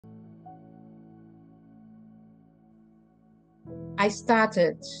I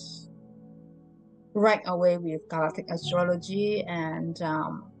started right away with Galactic Astrology, and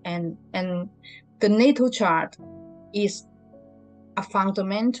the natal chart is a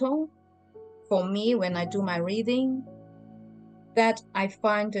fundamental for me when I do my reading, that I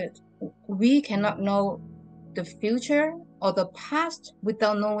find that we cannot know the future or the past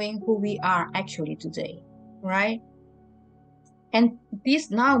without knowing who we are actually today, right? And this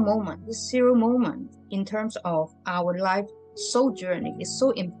now moment, this zero moment in terms of our life soul journey is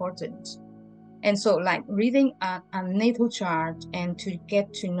so important. And so like reading a natal chart and to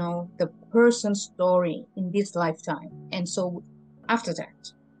get to know the person's story in this lifetime. And so after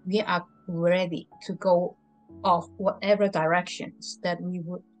that, we are ready to go off whatever directions that we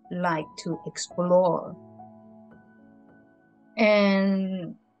would like to explore.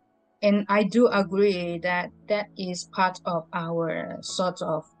 And I do agree that that is part of our sort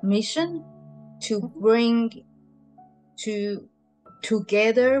of mission to bring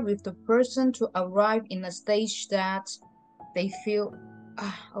together with the person to arrive in a stage that they feel,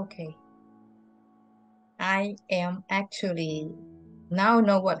 okay, I am actually now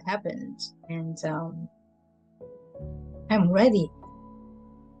know what happened, and I'm ready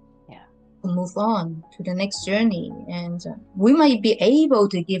to move on to the next journey. And we might be able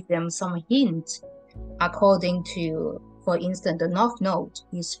to give them some hints according to, for instance, the North Node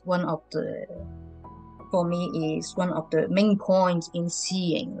is one of the, for me, is one of the main points in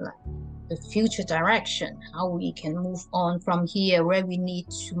seeing like the future direction, how we can move on from here, where we need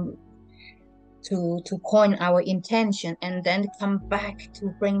to point our intention, and then come back to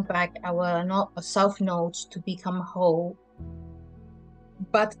bring back our South nodes to become whole.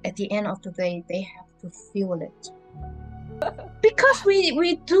 But at the end of the day, they have to feel it. Because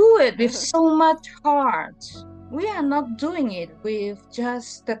we do it with so much heart. We are not doing it with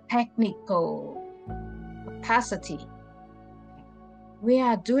just the technical capacity. We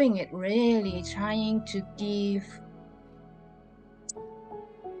are doing it really trying to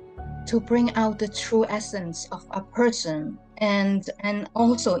bring out the true essence of a person. And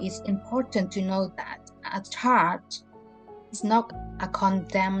also it's important to know that a chart is not a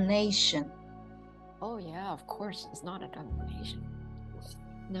condemnation. Oh yeah, of course, it's not a condemnation.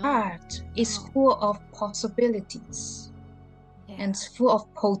 No. Art is full of possibilities and full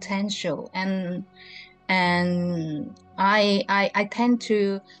of potential, and I tend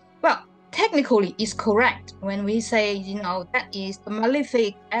to, well, technically it's correct when we say, you know, that is the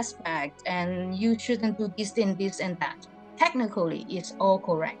malefic aspect and you shouldn't do this and this and that. Technically it's all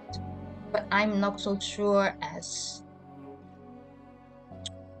correct, but I'm not so sure as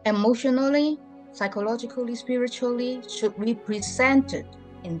emotionally, psychologically, spiritually should we present it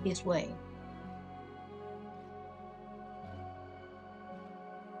in this way.